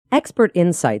Expert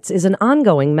Insights is an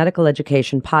ongoing medical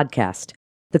education podcast.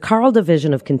 The Carle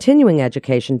Division of Continuing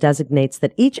Education designates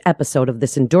that each episode of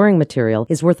this enduring material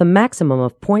is worth a maximum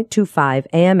of 0.25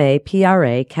 AMA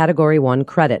PRA Category 1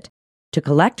 credit. To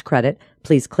collect credit,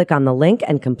 please click on the link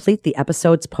and complete the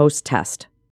episode's post-test.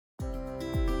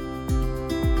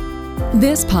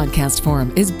 This podcast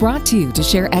forum is brought to you to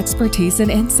share expertise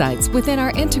and insights within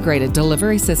our integrated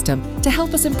delivery system to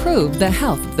help us improve the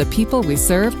health of the people we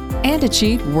serve and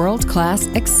achieve world-class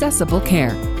accessible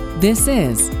care. This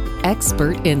is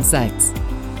Expert Insights.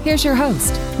 Here's your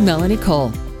host, Melanie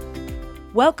Cole.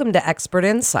 Welcome to Expert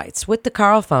Insights with the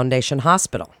Carle Foundation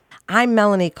Hospital. I'm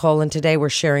Melanie Cole, and today we're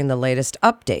sharing the latest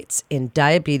updates in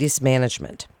diabetes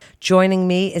management. Joining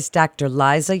me is Dr.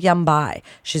 Liza Yambai.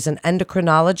 She's an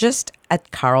endocrinologist at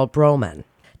Carle Broman.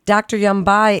 Dr.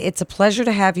 Yambai, it's a pleasure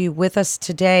to have you with us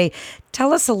today.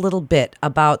 Tell us a little bit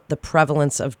about the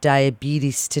prevalence of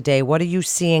diabetes today. What are you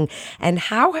seeing, and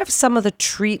how have some of the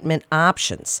treatment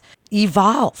options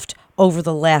evolved over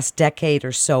the last decade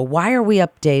or so? Why are we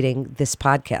updating this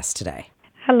podcast today?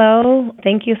 Hello.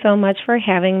 Thank you so much for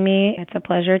having me. It's a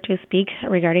pleasure to speak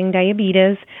regarding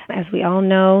diabetes. As we all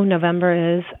know,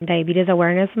 November is Diabetes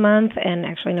Awareness Month, and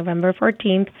actually November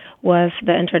 14th was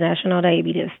the International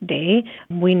Diabetes Day.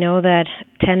 We know that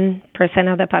 10%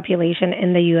 of the population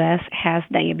in the U.S. has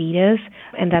diabetes,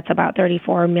 and that's about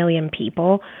 34 million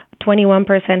people.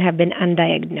 21% have been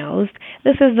undiagnosed.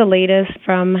 This is the latest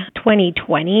from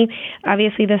 2020.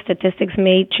 Obviously, the statistics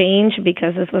may change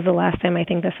because this was the last time I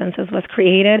think the census was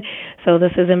created. So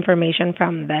this is information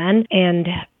from then, and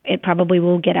it probably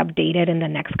will get updated in the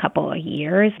next couple of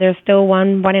years. There's still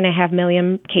 1.5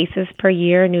 million cases per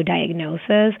year, new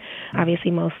diagnoses. Obviously,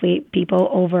 mostly people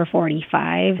over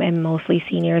 45 and mostly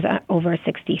seniors over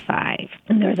 65.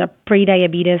 And there's a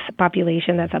pre-diabetes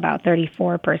population that's about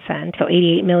 34%. So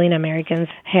 88 million Americans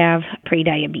have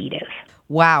pre-diabetes.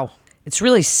 Wow. It's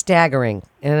really staggering,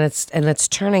 and it's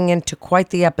turning into quite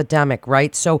the epidemic,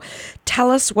 right? So tell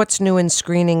us what's new in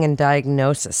screening and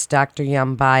diagnosis, Dr.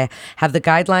 Yambai. Have the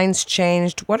guidelines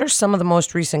changed? What are some of the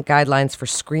most recent guidelines for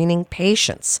screening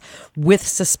patients with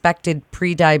suspected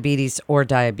prediabetes or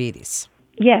diabetes?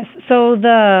 Yes, so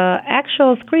the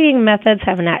actual screening methods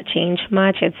have not changed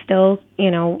much. It's still,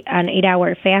 an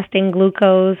 8-hour fasting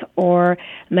glucose or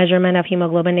measurement of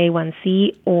hemoglobin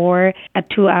A1C or a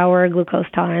 2-hour glucose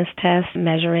tolerance test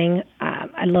measuring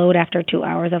a load after 2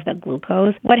 hours of the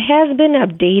glucose. What has been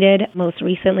updated most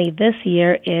recently this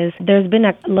year is there's been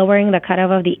a lowering the cutoff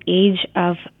of the age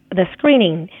of the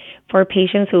screening for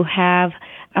patients who have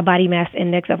a body mass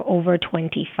index of over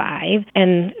 25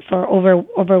 and for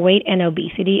overweight and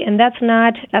obesity. And that's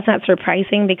not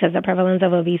surprising because the prevalence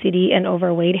of obesity and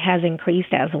overweight has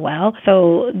increased as well.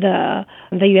 So the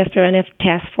U.S. Preventive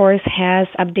Task Force has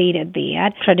updated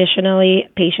that. Traditionally,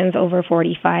 patients over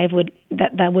 45 would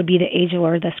be the age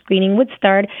where the screening would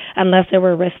start unless there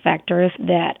were risk factors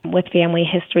that with family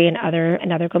history and other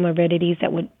comorbidities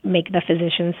that would make the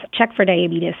physicians check for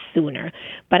diabetes sooner.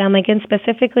 But again,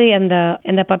 specifically in the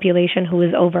population who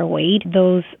is overweight,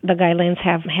 the guidelines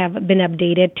have been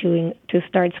updated to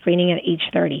start screening at age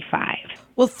 35.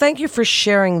 Well, thank you for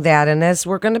sharing that. And as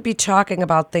we're going to be talking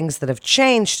about things that have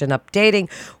changed and updating,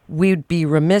 we'd be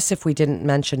remiss if we didn't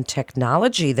mention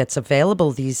technology that's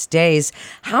available these days.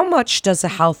 How much does a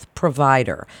health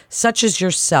provider, such as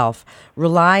yourself,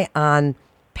 rely on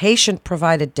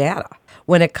patient-provided data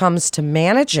when it comes to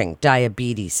managing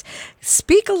diabetes?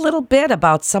 Speak a little bit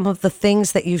about some of the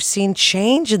things that you've seen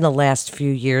change in the last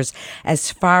few years as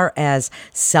far as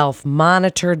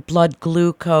self-monitored blood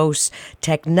glucose,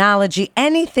 technology,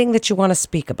 anything that you want to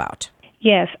speak about.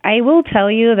 Yes, I will tell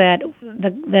you that the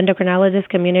endocrinologist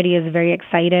community is very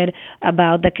excited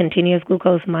about the continuous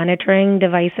glucose monitoring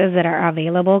devices that are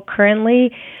available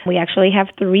currently. We actually have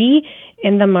 3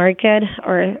 in the market,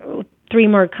 or 3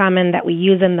 more common that we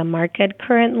use in the market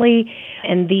currently,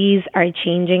 and these are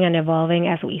changing and evolving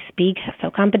as we speak. So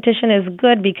competition is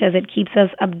good because it keeps us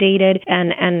updated,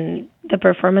 and the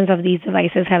performance of these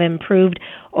devices have improved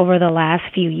over the last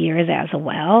few years as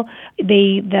well.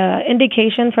 The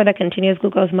indication for the continuous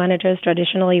glucose monitors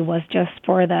traditionally was just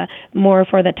for the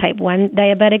type 1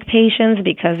 diabetic patients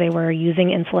because they were using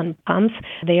insulin pumps.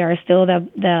 They are still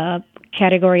the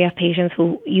category of patients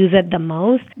who use it the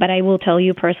most. But I will tell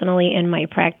you personally, in my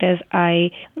practice,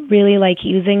 I really like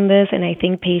using this, and I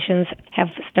think patients have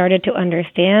started to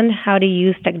understand how to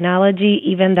use technology.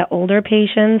 Even the older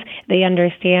patients, they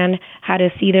understand how to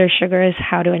see their sugars,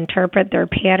 how to interpret their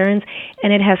patterns,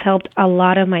 and it has helped a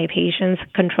lot of my patients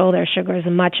control their sugars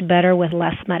much better with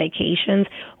less medications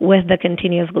with the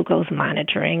continuous glucose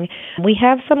monitoring. We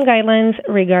have some guidelines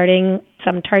regarding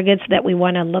some targets that we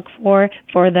want to look for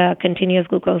the continuous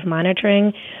glucose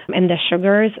monitoring and the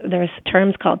sugars. There's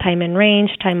terms called time in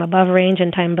range, time above range,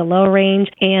 and time below range.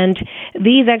 And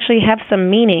these actually have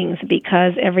some meanings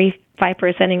because every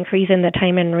 5% increase in the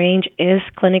time in range is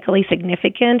clinically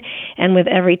significant, and with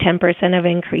every 10% of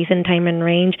increase in time in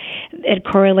range, it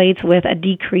correlates with a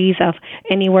decrease of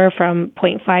anywhere from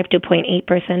 0.5 to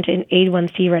 0.8% in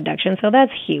A1C reduction. So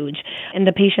that's huge, and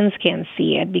the patients can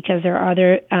see it because there are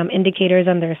other indicators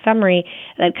on their summary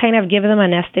that kind of give them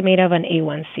an estimate of an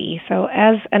A1C. So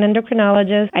as an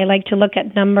endocrinologist, I like to look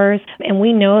at numbers, and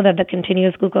we know that the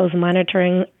continuous glucose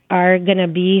monitoring are going to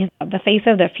be the face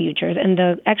of the future. And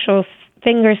the actual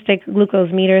finger stick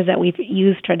glucose meters that we've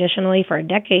used traditionally for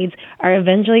decades are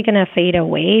eventually going to fade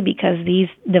away because these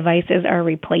devices are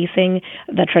replacing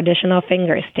the traditional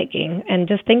finger sticking. And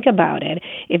just think about it.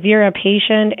 If you're a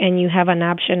patient and you have an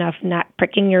option of not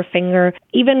pricking your finger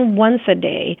even once a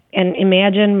day, and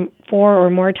imagine 4 or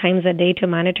more times a day to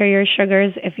monitor your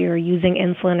sugars if you're using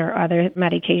insulin or other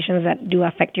medications that do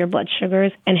affect your blood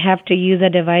sugars, and have to use a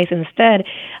device instead,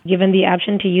 given the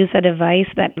option to use a device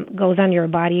that goes on your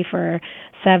body for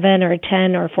 7 or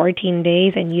 10 or 14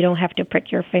 days and you don't have to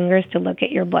prick your fingers to look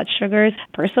at your blood sugars.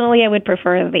 Personally, I would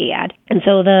prefer that. And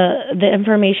so the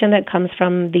information that comes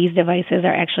from these devices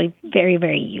are actually very,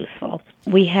 very useful.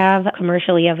 We have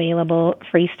commercially available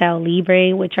Freestyle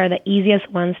Libre, which are the easiest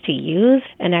ones to use,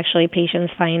 and actually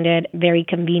patients find it very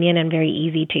convenient and very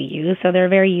easy to use, so they're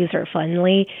very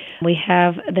user-friendly. We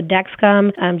have the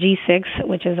Dexcom G6,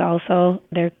 which is also,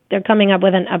 they're coming up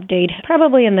with an update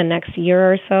probably in the next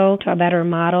year or so to a better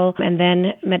model, and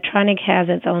then Medtronic has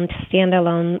its own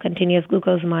standalone continuous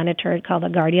glucose monitor called the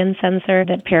Guardian sensor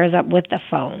that pairs up with the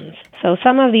phones. So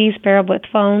some of these pair up with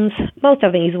phones. Most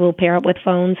of these will pair up with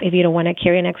phones if you don't want to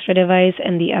carry an extra device,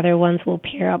 and the other ones will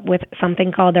pair up with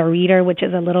something called a reader, which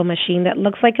is a little machine that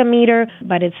looks like a meter,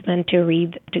 but it's meant to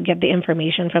read, to get the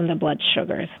information from the blood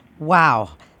sugars.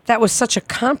 Wow. That was such a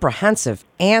comprehensive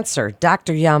answer,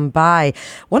 Dr. Yambai.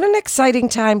 What an exciting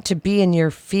time to be in your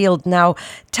field. Now,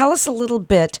 tell us a little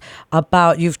bit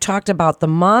about, you've talked about the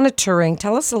monitoring.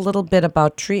 Tell us a little bit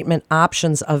about treatment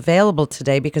options available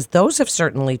today, because those have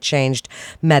certainly changed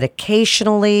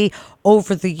medicationally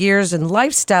over the years, and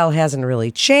lifestyle hasn't really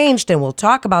changed, and we'll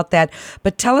talk about that.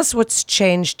 But tell us what's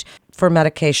changed for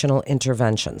medicational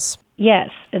interventions. Yes,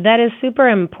 that is super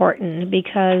important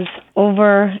because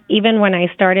even when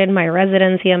I started my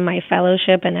residency and my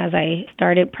fellowship, and as I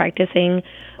started practicing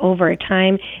over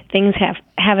time, things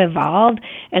have evolved.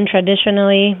 And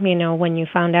traditionally, when you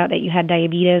found out that you had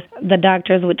diabetes, the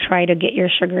doctors would try to get your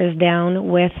sugars down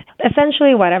with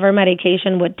essentially whatever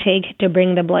medication would take to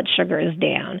bring the blood sugars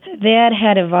down. That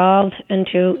had evolved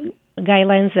into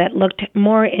guidelines that looked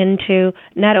more into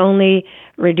not only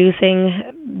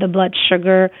reducing the blood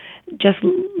sugar, just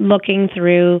looking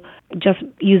through just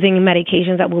using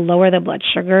medications that will lower the blood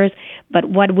sugars, but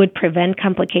what would prevent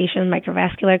complications,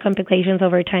 microvascular complications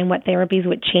over time, what therapies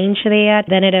would change that.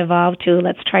 Then it evolved to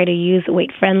let's try to use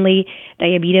weight-friendly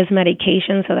diabetes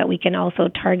medication so that we can also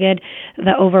target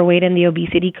the overweight and the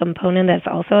obesity component. That's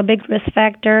also a big risk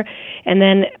factor. And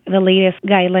then the latest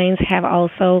guidelines have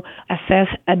also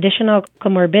assessed additional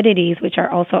comorbidities, which are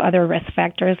also other risk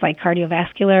factors like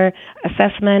cardiovascular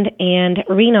assessment and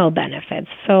renal benefits.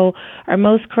 So our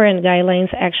most current guidelines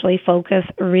actually focus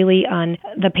really on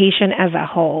the patient as a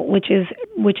whole, which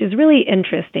is really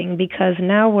interesting because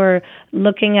now we're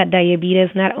looking at diabetes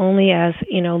not only as,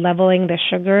 leveling the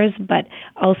sugars, but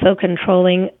also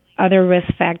controlling other risk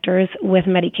factors with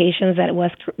medications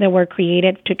that were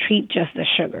created to treat just the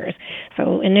sugars.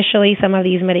 So initially, some of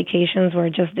these medications were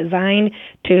just designed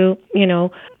to,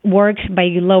 work by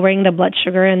lowering the blood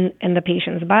sugar in the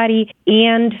patient's body.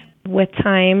 And with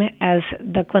time, as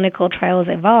the clinical trials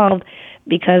evolved,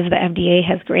 because the FDA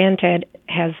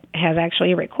has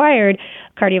actually required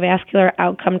cardiovascular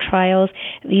outcome trials,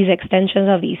 these extensions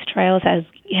of these trials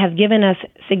have given us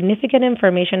significant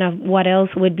information of what else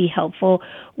would be helpful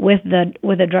with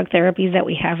the drug therapies that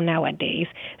we have nowadays.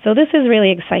 So this is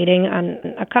really exciting. On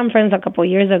a conference a couple of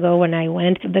years ago when I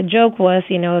went, the joke was,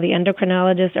 the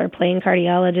endocrinologists are playing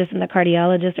cardiologists and the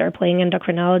cardiologists are playing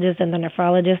endocrinologists and the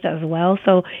nephrologists as well.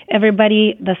 So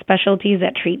everybody, the specialties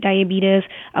that treat diabetes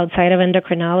outside of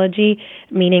endocrinology,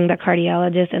 meaning the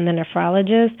cardiologist and the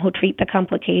nephrologist who treat the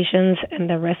complications and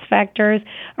the risk factors,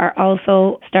 are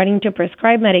also starting to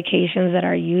prescribe medications that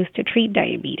are used to treat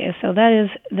diabetes. So that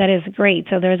is great.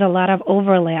 So there's a lot of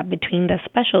overlap between the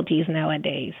specialties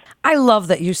nowadays. I love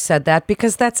that you said that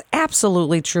because that's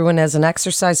absolutely true. And as an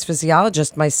exercise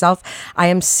physiologist myself, I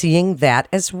am seeing that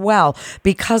as well.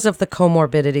 Because of the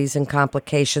comorbidities and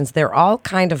complications, they're all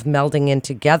kind of melding in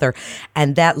together.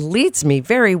 And that leads me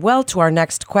very well to our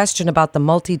next question about the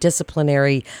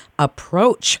multidisciplinary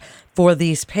approach for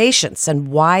these patients and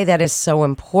why that is so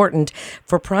important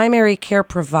for primary care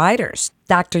providers.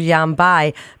 Dr.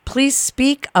 Yambai, please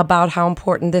speak about how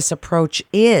important this approach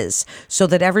is so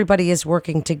that everybody is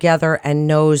working together and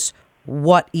knows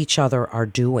what each other are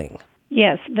doing.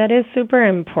 Yes, that is super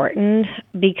important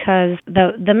because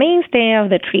the mainstay of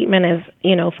the treatment is,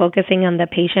 focusing on the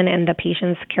patient and the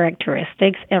patient's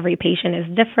characteristics. Every patient is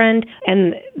different,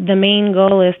 and the main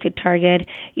goal is to target,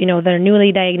 their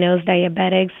newly diagnosed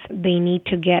diabetics. They need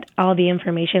to get all the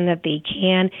information that they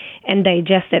can and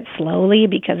digest it slowly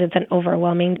because it's an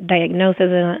overwhelming diagnosis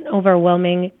and an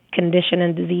overwhelming condition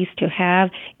and disease to have,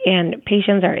 and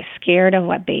patients are scared of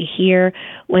what they hear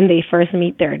when they first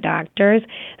meet their doctors.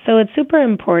 So it's super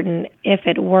important if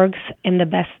it works in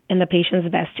the patient's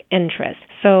best interest.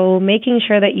 So making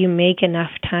sure that you make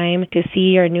enough time to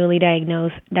see your newly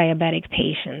diagnosed diabetic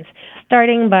patients,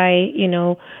 starting by,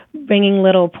 bringing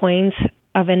little points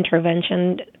of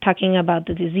intervention, talking about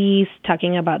the disease,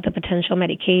 talking about the potential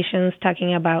medications,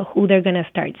 talking about who they're going to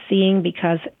start seeing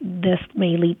because this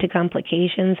may lead to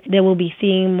complications. They will be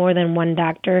seeing more than one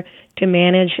doctor to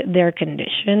manage their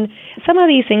condition. Some of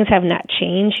these things have not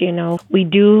changed. We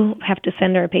do have to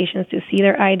send our patients to see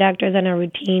their eye doctors on a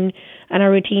routine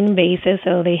basis,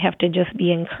 so they have to just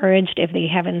be encouraged if they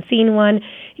haven't seen one,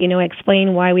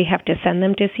 explain why we have to send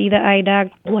them to see the eye doc,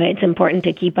 why it's important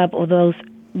to keep up with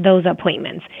those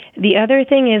appointments. The other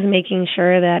thing is making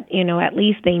sure that, at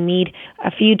least they meet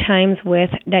a few times with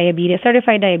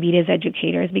certified diabetes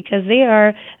educators because they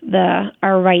are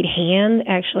our right hand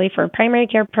actually for primary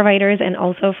care providers and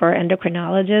also for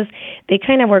endocrinologists. They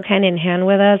kind of work hand in hand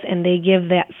with us and they give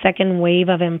that second wave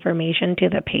of information to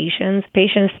the patients.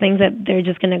 Patients think that they're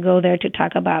just going to go there to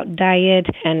talk about diet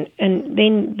and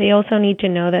they also need to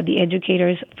know that the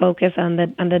educators focus on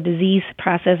the disease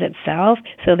process itself,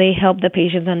 so they help the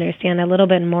patients understand a little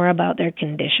bit more about their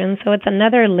condition. So it's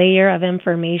another layer of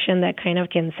information that kind of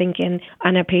can sink in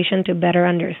on a patient to better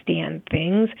understand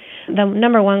things. The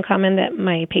number one comment that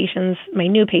my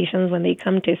new patients, when they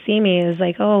come to see me is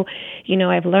like,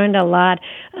 I've learned a lot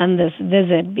on this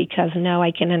visit because now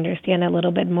I can understand a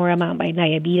little bit more about my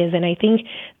diabetes. And I think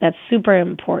that's super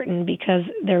important because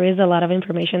there is a lot of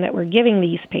information that we're giving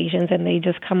these patients and they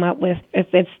just come up with, if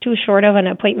it's too short of an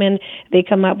appointment, they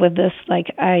come up with this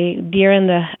deer in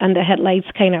the headlights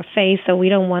kind of face. So we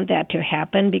don't want that to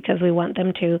happen because we want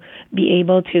them to be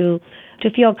able to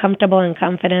feel comfortable and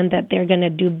confident that they're going to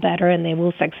do better and they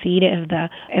will succeed if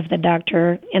the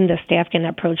doctor and the staff can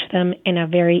approach them in a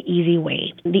very easy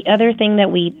way. The other thing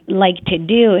that we like to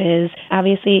do is,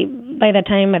 obviously, by the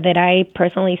time that I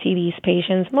personally see these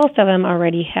patients, most of them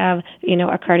already have,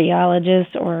 a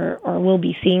cardiologist or will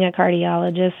be seeing a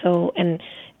cardiologist. So,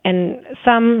 and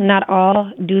some, not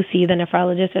all, do see the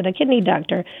nephrologist or the kidney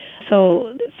doctor.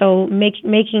 So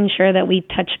making sure that we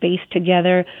touch base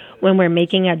together when we're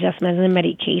making adjustments in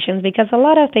medications, because a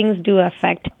lot of things do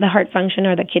affect the heart function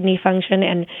or the kidney function.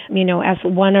 And, as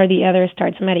one or the other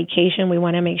starts medication, we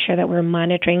want to make sure that we're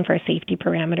monitoring for safety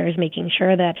parameters, making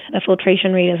sure that the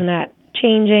filtration rate is not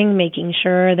changing, making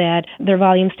sure that their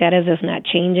volume status is not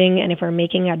changing, and if we're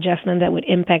making adjustments that would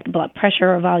impact blood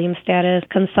pressure or volume status,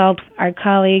 consult our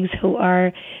colleagues who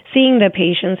are seeing the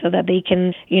patients so that they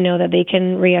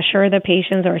can reassure the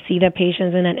patients or see the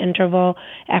patients in an interval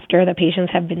after the patients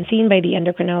have been seen by the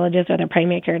endocrinologist or the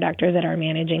primary care doctors that are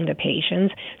managing the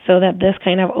patients, so that this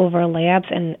kind of overlaps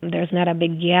and there's not a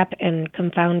big gap in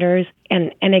confounders.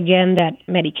 And again, that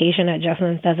medication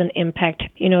adjustments doesn't impact,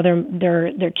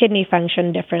 their kidney function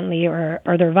function differently or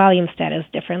their volume status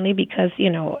differently because,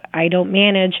 I don't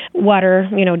manage water,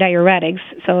 diuretics.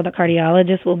 So the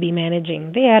cardiologist will be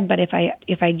managing that. But if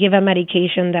I give a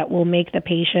medication that will make the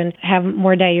patient have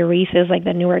more diuresis, like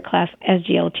the newer class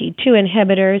SGLT2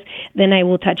 inhibitors, then I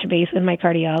will touch base with my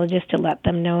cardiologist to let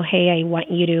them know, hey, I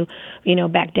want you to,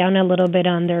 back down a little bit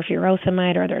on their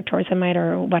furosemide or their torsemide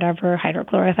or whatever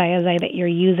hydrochlorothiazide that you're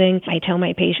using. I tell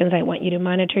my patients I want you to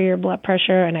monitor your blood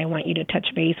pressure and I want you to touch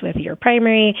base with your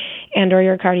primary and or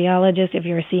your cardiologist if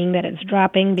you're seeing that it's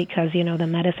dropping because, the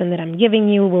medicine that I'm giving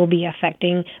you will be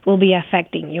affecting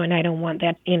you, and I don't want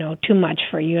that, too much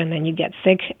for you, and then you get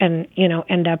sick and,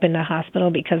 end up in the hospital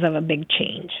because of a big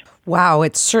change. Wow,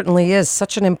 it certainly is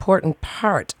such an important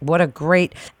part. What a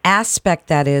great aspect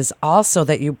that is. Also,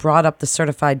 that you brought up the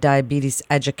certified diabetes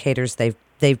educators.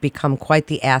 They've become quite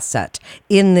the asset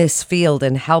in this field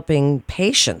in helping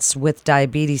patients with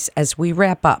diabetes. As we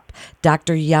wrap up,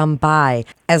 Dr. Yambai,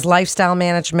 as lifestyle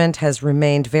management has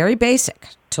remained very basic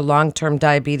to long-term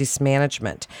diabetes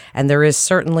management, and there is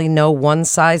certainly no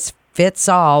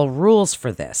one-size-fits-all rules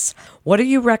for this. What are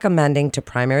you recommending to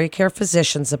primary care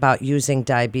physicians about using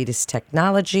diabetes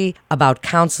technology, about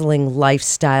counseling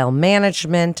lifestyle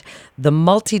management, the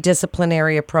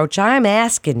multidisciplinary approach? I'm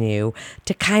asking you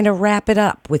to kind of wrap it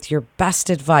up with your best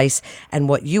advice and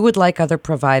what you would like other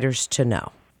providers to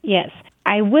know. Yes,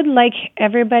 I would like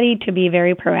everybody to be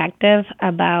very proactive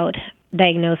about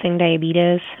diagnosing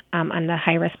diabetes on the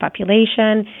high-risk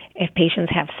population if patients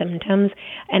have symptoms,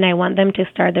 and I want them to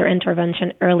start their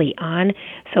intervention early on.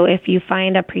 So if you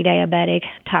find a pre-diabetic,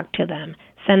 talk to them.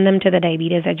 Send them to the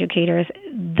diabetes educators.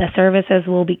 The services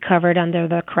will be covered under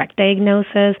the correct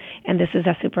diagnosis, and this is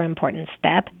a super important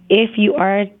step. If you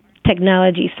are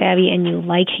technology savvy and you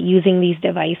like using these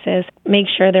devices, make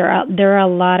sure there are a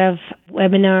lot of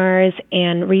webinars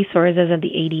and resources at the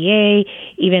ADA,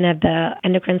 even at the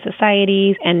endocrine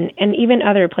societies, and even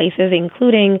other places,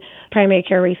 including primary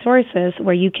care resources,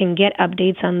 where you can get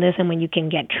updates on this and when you can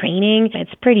get training.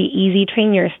 It's pretty easy.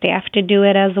 Train your staff to do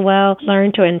it as well.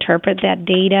 Learn to interpret that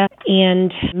data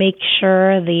and make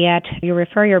sure that you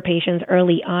refer your patients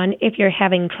early on if you're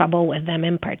having trouble with them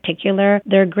in particular.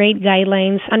 There are great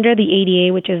guidelines under the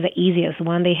ADA, which is the easiest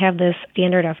one. They have this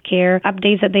standard of care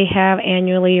updates that they have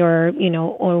annually or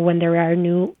when there are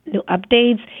new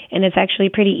updates, and it's actually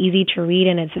pretty easy to read,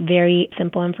 and it's very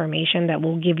simple information that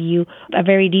will give you a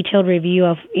very detailed review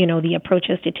of, the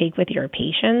approaches to take with your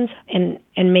patients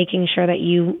and making sure that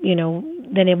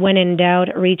then when in doubt,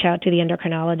 reach out to the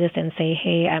endocrinologist and say,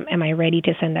 hey, am I ready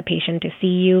to send a patient to see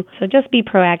you? So just be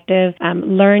proactive,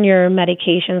 learn your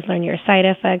medications, learn your side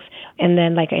effects, and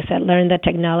then, like I said, learn the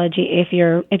technology if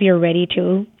you're ready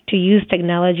to use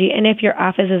technology, and if your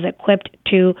office is equipped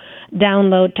to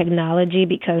download technology,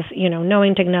 because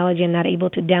knowing technology and not able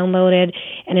to download it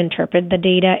and interpret the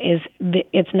data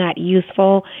it's not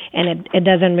useful, and it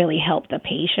doesn't really help the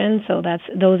patient. So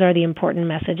those are the important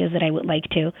messages that I would like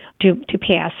to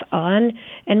pass on,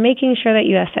 and making sure that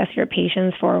you assess your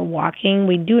patients for walking.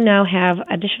 We do now have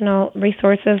additional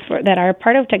resources that are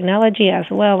part of technology as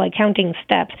well, like counting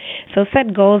steps. So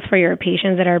set goals for your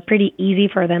patients that are pretty easy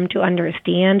for them to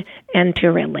understand and to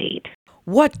relate.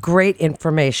 What great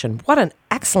information. What an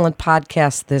excellent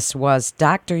podcast this was.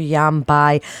 Dr.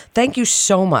 Yambai, thank you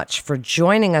so much for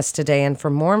joining us today. And for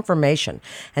more information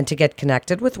and to get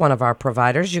connected with one of our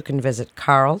providers, you can visit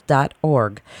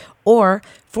carle.org. Or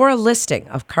for a listing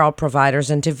of Carle providers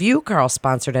and to view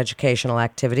Carle-sponsored educational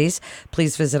activities,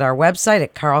 please visit our website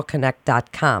at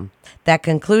carleconnect.com. That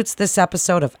concludes this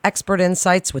episode of Expert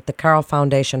Insights with the Carle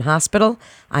Foundation Hospital.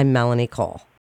 I'm Melanie Cole.